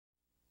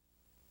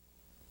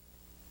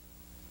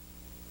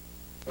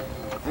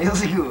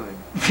Feels good.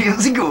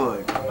 Feels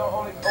good.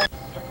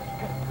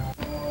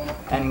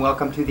 And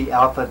welcome to the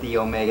Alpha, the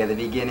Omega, the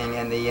beginning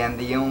and the end,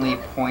 the only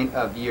point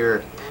of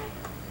your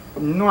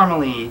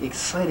normally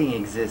exciting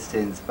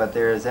existence, but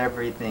there's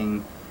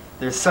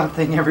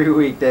something every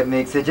week that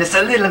makes it just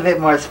a little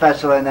bit more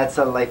special, and that's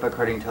a Life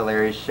According to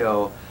Larry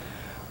show.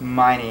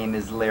 My name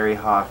is Larry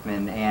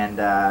Hoffman, and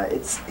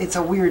it's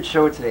a weird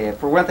show today.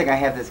 For one thing, I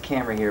have this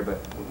camera here, but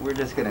we're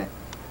just gonna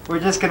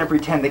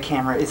pretend the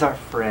camera is our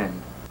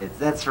friend.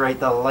 That's right,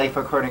 the Life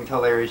According to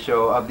Larry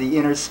show of the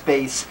Inner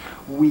Space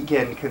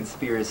Weekend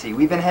Conspiracy.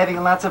 We've been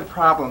having lots of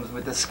problems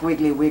with the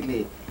Squiggly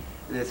Wiggly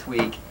this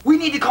week. We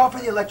need to call for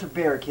the electric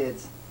bear,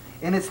 kids.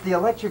 And it's the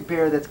electric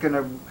bear that's going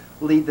to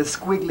lead the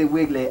Squiggly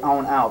Wiggly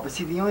on out. But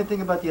see, the only thing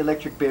about the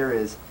electric bear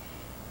is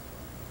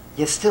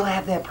you still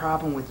have that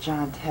problem with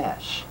John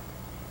Tesh.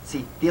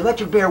 See, the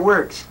electric bear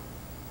works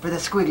for the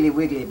Squiggly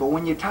Wiggly, but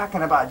when you're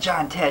talking about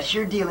John Tesh,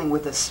 you're dealing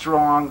with a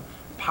strong,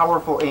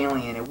 powerful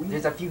alien. And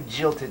there's a few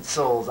jilted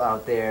souls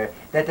out there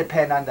that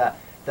depend on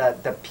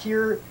the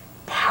pure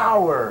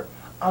power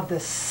of the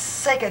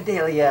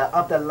psychedelia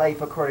of the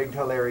Life According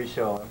to Larry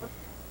show.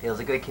 Feels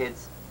good,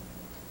 kids.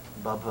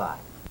 Bye-bye.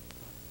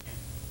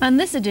 On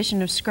this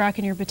edition of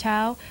Skrockin Yer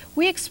Butow,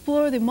 we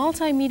explore the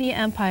multimedia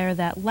empire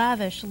that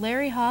lavish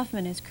Larry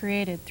Hoffman has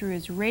created through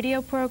his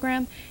radio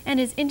program and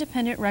his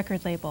independent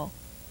record label.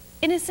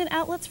 Innocent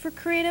outlets for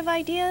creative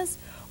ideas,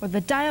 or the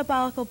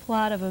diabolical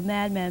plot of a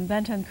madman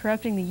bent on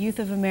corrupting the youth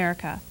of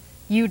America?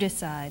 You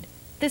decide.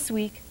 This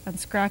week on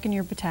Skrockin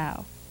Yer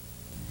Butow.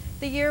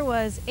 The year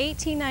was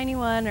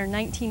 1891 or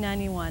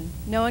 1991.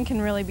 No one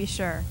can really be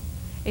sure.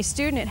 A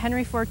student at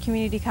Henry Ford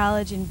Community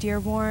College in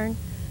Dearborn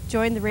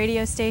joined the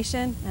radio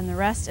station, and the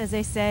rest, as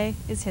they say,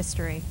 is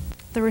history.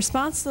 The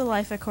response to the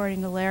Life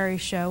According to Larry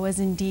show was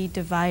indeed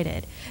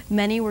divided.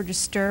 Many were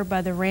disturbed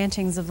by the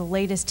rantings of the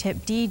latest hip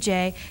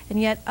DJ, and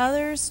yet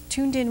others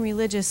tuned in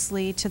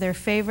religiously to their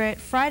favorite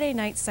Friday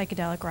night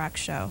psychedelic rock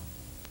show.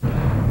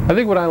 I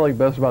think what I like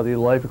best about the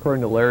Life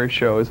According to Larry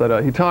show is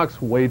that he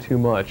talks way too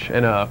much,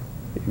 and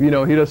you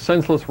know, he does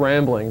senseless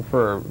rambling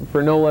for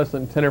no less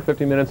than 10 or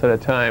 15 minutes at a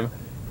time,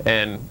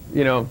 and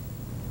you know,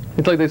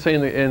 it's like they say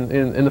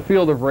in the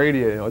field of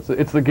radio, you know,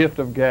 it's the gift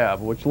of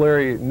gab, which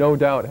Larry no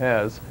doubt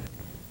has.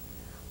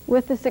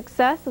 With the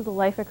success of the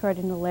Life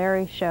According to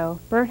Larry show,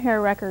 Burnt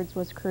Hair Records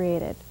was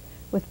created.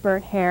 With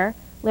Burnt Hair,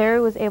 Larry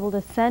was able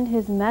to send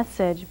his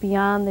message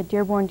beyond the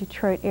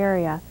Dearborn-Detroit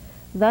area,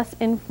 thus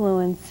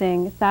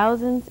influencing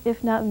thousands,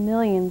 if not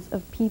millions,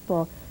 of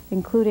people,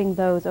 including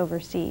those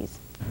overseas.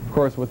 Of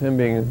course, with him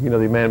being, you know,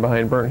 the man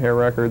behind Burnt Hair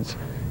Records,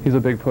 he's a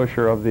big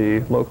pusher of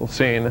the local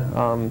scene.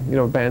 You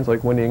know, bands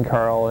like Wendy and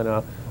Carl,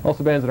 and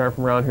also bands that aren't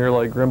from around here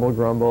like Grimble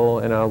Grumble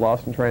and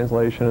Lost in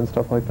Translation and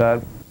stuff like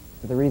that.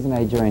 The reason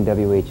I joined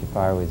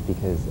WHFR was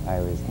because I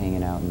was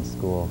hanging out in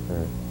school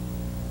for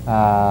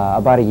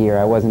about a year.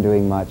 I wasn't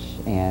doing much,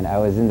 and I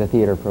was in the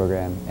theater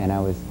program, and I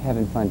was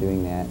having fun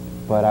doing that,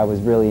 but I was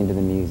really into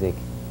the music,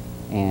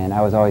 and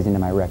I was always into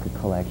my record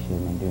collection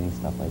and doing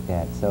stuff like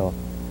that. So,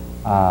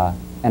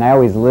 and I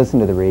always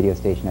listened to the radio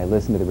station. I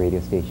listened to the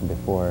radio station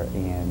before,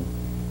 and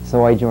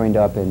so I joined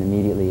up, and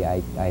immediately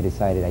I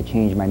decided I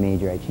changed my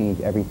major. I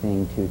changed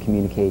everything to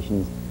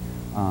communications.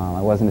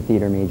 I wasn't a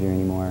theater major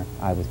anymore.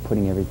 I was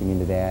putting everything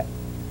into that,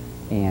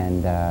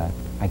 and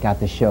I got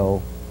the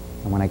show.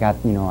 And when I got,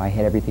 you know, I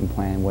had everything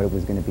planned, what it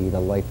was going to be, the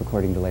Life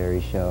According to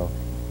Larry show.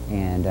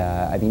 And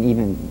I mean,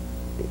 even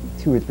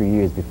 2 or 3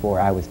 years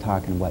before, I was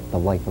talking what the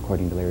Life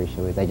According to Larry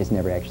show is. I just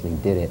never actually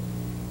did it,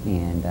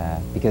 and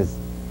because,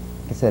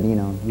 like I said, you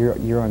know,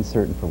 you're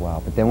uncertain for a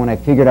while. But then when I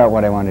figured out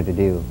what I wanted to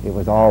do, it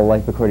was all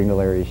Life According to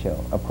Larry show,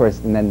 of course.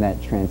 And then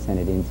that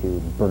transcended into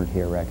Burnt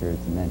Hair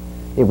Records, and then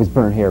it was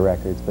Burnt Hair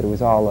Records, but it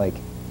was all like,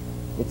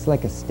 it's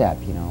like a step,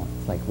 you know.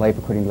 It's like Life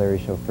According to Larry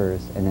show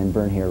first, and then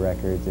Burnt Hair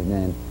Records, and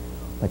then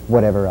like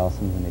whatever else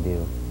I'm going to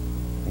do,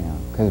 you know.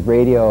 Because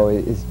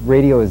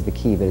radio is the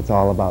key, but it's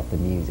all about the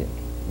music,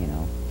 you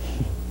know.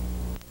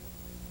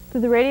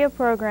 Through the radio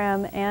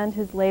program and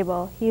his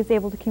label, he is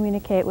able to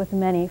communicate with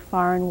many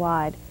far and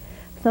wide.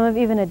 Some have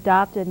even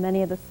adopted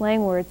many of the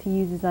slang words he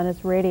uses on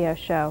his radio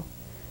show.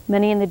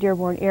 Many in the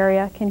Dearborn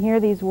area can hear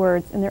these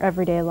words in their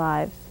everyday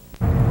lives.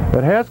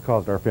 It has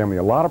caused our family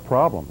a lot of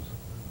problems.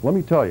 Let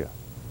me tell you,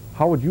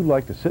 how would you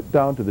like to sit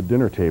down to the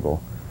dinner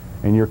table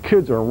and your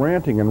kids are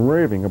ranting and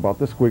raving about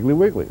the Squiggly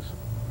Wigglies?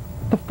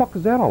 What the fuck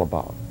is that all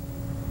about?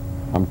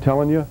 I'm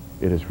telling you,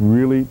 it has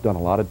really done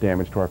a lot of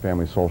damage to our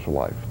family's social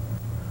life.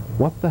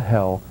 What the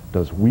hell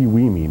does wee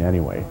mean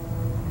anyway?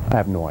 I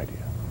have no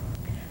idea.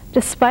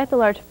 Despite the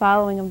large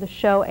following of the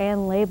show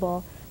and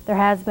label, there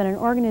has been an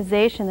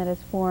organization that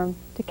has formed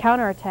to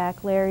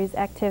counterattack Larry's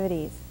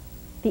activities,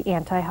 the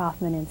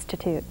Anti-Hoffman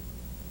Institute.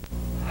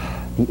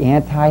 The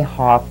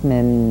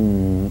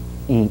Anti-Hoffman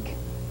Inc.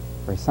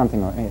 or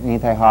something, or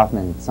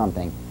Anti-Hoffman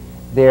something.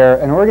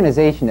 They're an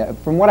organization that,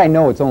 from what I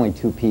know, it's only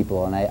 2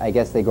 people, and I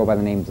guess they go by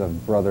the names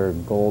of Brother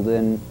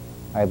Golden,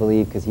 I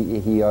believe, because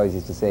he always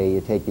used to say,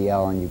 you take the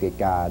L and you get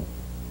God,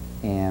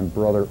 and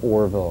Brother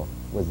Orville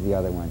was the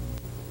other one.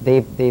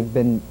 They've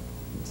been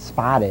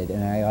spotted,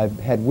 and I've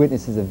had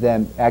witnesses of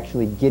them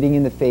actually getting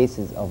in the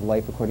faces of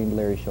Life According to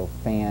Larry Show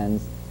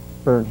fans,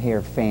 burnt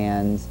hair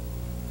fans,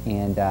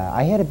 and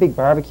I had a big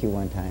barbecue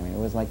one time, and it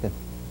was like the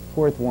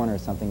 4th one or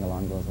something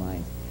along those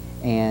lines,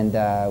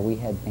 and we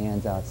had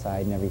bands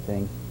outside and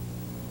everything,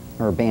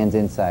 or bands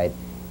inside.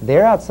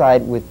 They're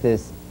outside with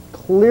this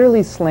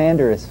clearly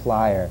slanderous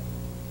flyer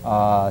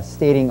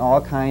stating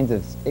all kinds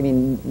of, I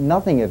mean,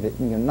 nothing of it,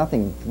 you know,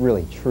 nothing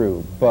really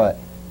true, but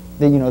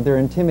they, you know, they're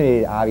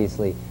intimidated,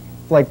 obviously.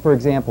 Like, for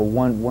example,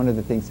 one of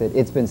the things that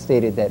it's been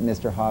stated that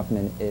Mr.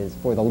 Hoffman is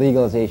for the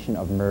legalization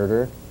of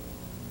murder,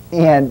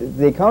 and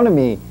they come to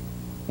me,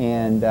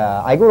 and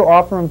I go to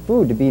offer them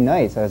food to be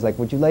nice. I was like,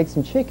 would you like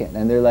some chicken?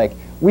 And they're like,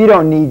 we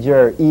don't need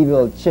your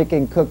evil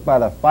chicken cooked by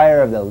the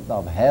fire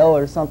of hell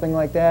or something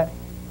like that.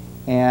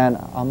 And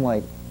I'm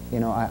like, you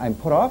know, I'm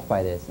put off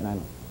by this, and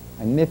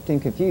I'm miffed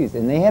and confused.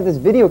 And they have this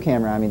video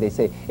camera on me. They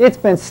say, it's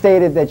been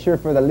stated that you're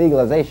for the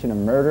legalization of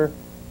murder.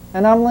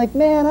 And I'm like,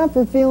 man, I'm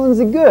for feelings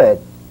of good.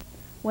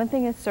 One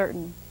thing is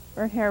certain,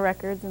 Burnt Hair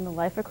Records and the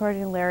Life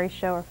According to Larry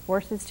show are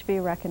forces to be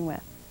reckoned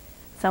with.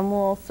 Some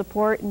will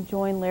support and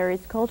join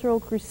Larry's cultural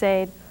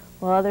crusade,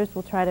 while others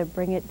will try to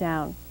bring it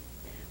down.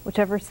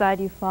 Whichever side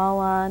you fall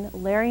on,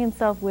 Larry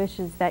himself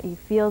wishes that you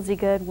feel ze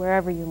good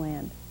wherever you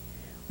land.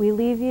 We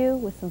leave you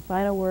with some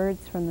final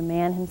words from the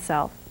man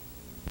himself.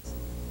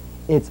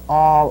 It's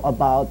all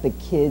about the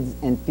kids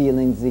and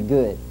feeling ze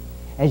good.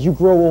 As you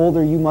grow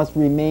older, you must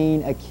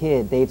remain a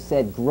kid. They've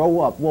said,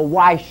 grow up. Well,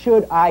 why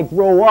should I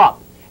grow up?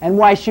 And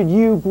why should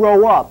you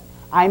grow up?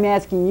 I'm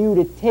asking you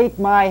to take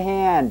my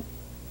hand,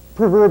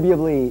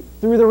 proverbially,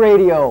 through the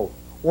radio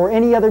or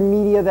any other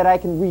media that I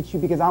can reach you,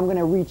 because I'm going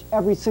to reach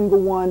every single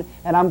one,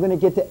 and I'm going to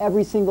get to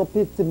every single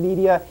bit of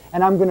media,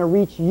 and I'm going to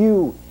reach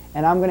you,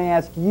 and I'm going to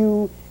ask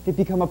you to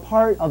become a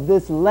part of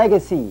this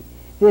legacy,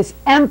 this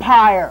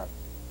empire,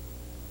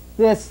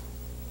 this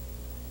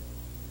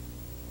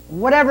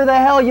whatever the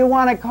hell you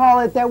want to call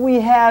it that we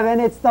have, and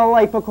it's the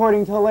Life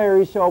According to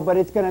Larry show, but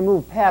it's going to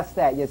move past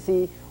that, you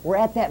see. We're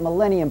at that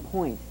millennium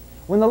point.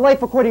 When the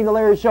Life According to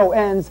Larry show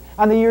ends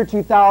on the year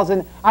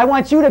 2000, I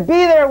want you to be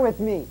there with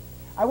me.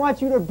 I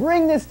want you to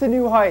bring this to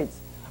new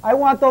heights. I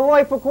want the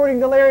Life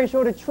According to Larry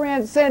show to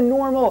transcend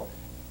normal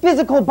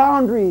physical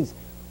boundaries.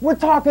 We're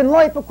talking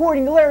Life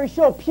According to Larry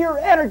show, pure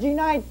energy,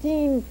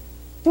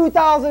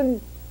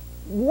 2000,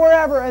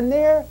 wherever, and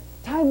there,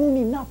 time will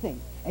mean nothing.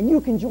 And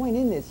you can join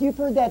in this. You've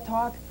heard that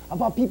talk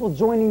about people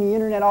joining the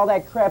internet, all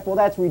that crap. Well,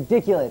 that's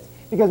ridiculous.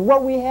 Because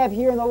what we have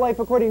here in the Life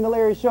According to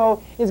Larry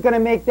show is going to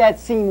make that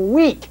seem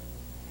weak.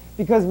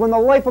 Because when the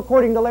Life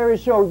According to Larry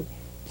show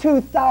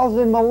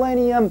 2000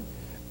 millennium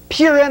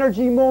pure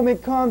energy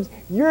moment comes,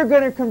 you're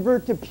going to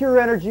convert to pure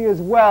energy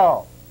as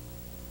well.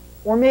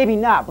 Or maybe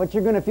not, but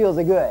you're going to feel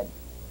so good.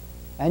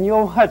 And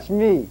you'll watch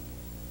me.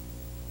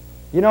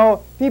 You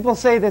know, people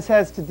say this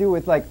has to do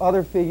with like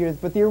other figures,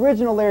 but the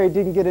original Larry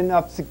didn't get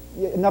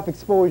enough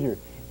exposure.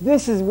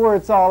 This is where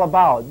it's all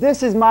about.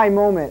 This is my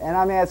moment, and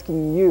I'm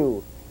asking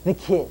you, the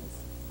kids.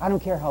 I don't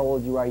care how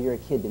old you are, you're a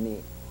kid to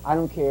me. I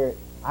don't care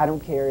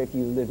if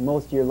you live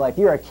most of your life,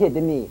 you're a kid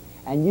to me.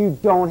 And you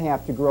don't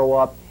have to grow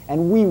up,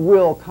 and we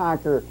will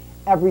conquer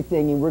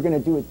everything, and we're going to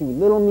do it through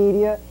little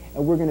media,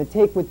 and we're going to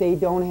take what they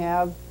don't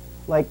have.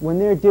 Like when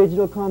their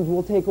digital comes,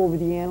 we'll take over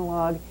the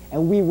analog,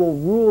 and we will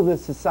rule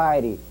this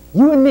society.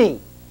 You and me.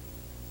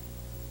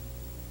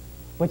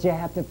 But you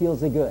have to feel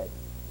so good.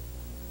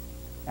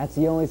 That's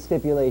the only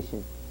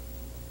stipulation.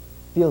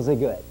 Feel so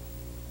good.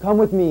 Come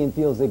with me and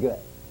feel so good.